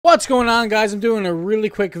What's going on, guys? I'm doing a really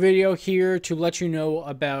quick video here to let you know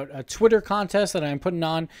about a Twitter contest that I'm putting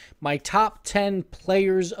on. My top 10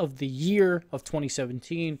 players of the year of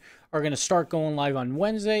 2017 are going to start going live on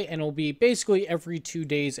Wednesday, and it'll be basically every 2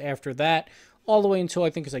 days after that, all the way until I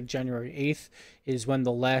think it's like January 8th is when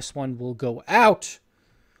the last one will go out.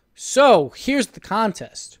 So here's the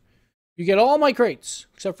contest. You get all my crates,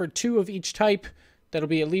 except for 2 of each type. That'll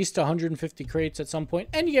be at least 150 crates at some point,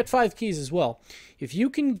 and you get 5 keys as well. If you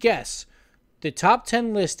can guess the top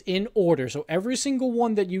 10 list in order, so every single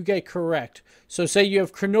one that you get correct, so say you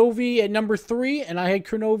have Kronovi at number 3, and I had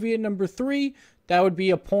Kronovi at number 3, that would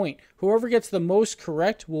be a point. Whoever gets the most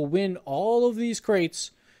correct will win all of these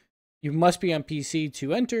crates. You must be on PC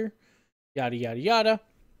to enter, yada, yada, yada.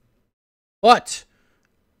 But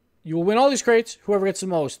you will win all these crates, whoever gets the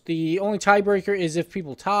most. The only tiebreaker is if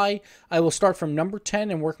people tie. I will start from number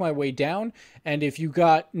 10 and work my way down. And if you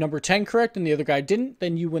got number 10 correct and the other guy didn't,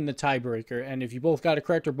 then you win the tiebreaker. And if you both got it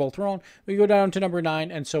correct or both wrong, we go down to number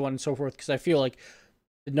 9 and so on and so forth. Because I feel like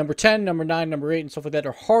the number 10, number 9, number 8, and stuff like that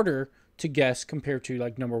are harder to guess compared to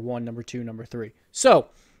like number 1, number 2, number 3. So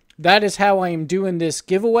that is how I am doing this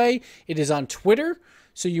giveaway. It is on Twitter.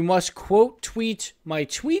 So you must quote tweet my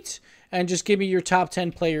tweet and just give me your top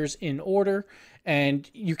 10 players in order.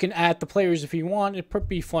 And you can add the players if you want. It'd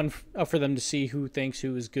be fun for them to see who thinks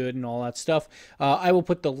who is good and all that stuff. I will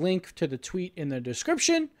put the link to the tweet in the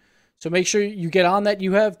description. So make sure you get on that.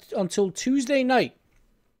 You have until Tuesday night.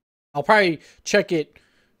 I'll probably check it.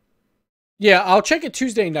 Yeah, I'll check it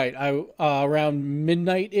Tuesday night. Around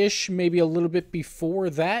midnight-ish, maybe a little bit before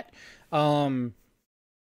that.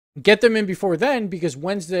 Get them in before then, because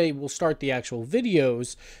Wednesday will start the actual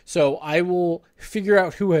videos. So I will figure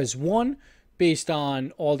out who has won based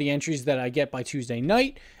on all the entries that I get by Tuesday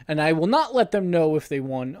night. And I will not let them know if they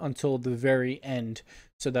won until the very end.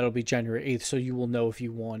 So that'll be January 8th. So you will know if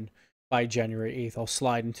you won by January 8th. I'll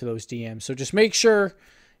slide into those DMs. So just make sure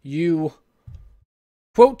you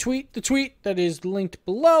quote tweet the tweet that is linked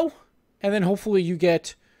below. And then hopefully you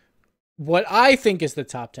get what I think is the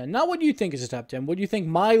top 10. Not what you think is the top 10. What you think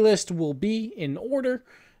my list will be in order.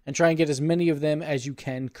 And try and get as many of them as you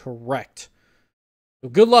can correct. So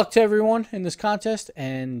good luck to everyone in this contest.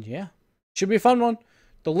 And yeah, should be a fun one.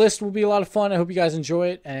 The list will be a lot of fun. I hope you guys enjoy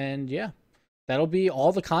it. And yeah, that'll be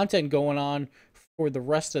all the content going on for the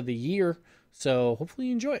rest of the year. So hopefully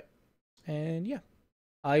you enjoy it. And yeah,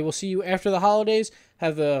 I will see you after the holidays.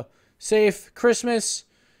 Have a safe Christmas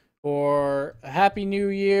or a Happy New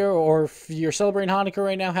Year, or if you're celebrating Hanukkah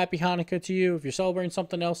right now, Happy Hanukkah to you. If you're celebrating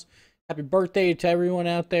something else, happy birthday to everyone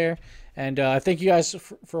out there. And thank you guys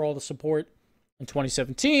for all the support in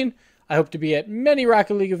 2017. I hope to be at many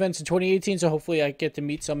Rocket League events in 2018, so hopefully I get to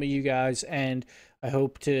meet some of you guys, and I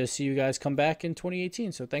hope to see you guys come back in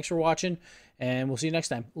 2018. So thanks for watching, and we'll see you next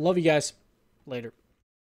time. Love you guys. Later.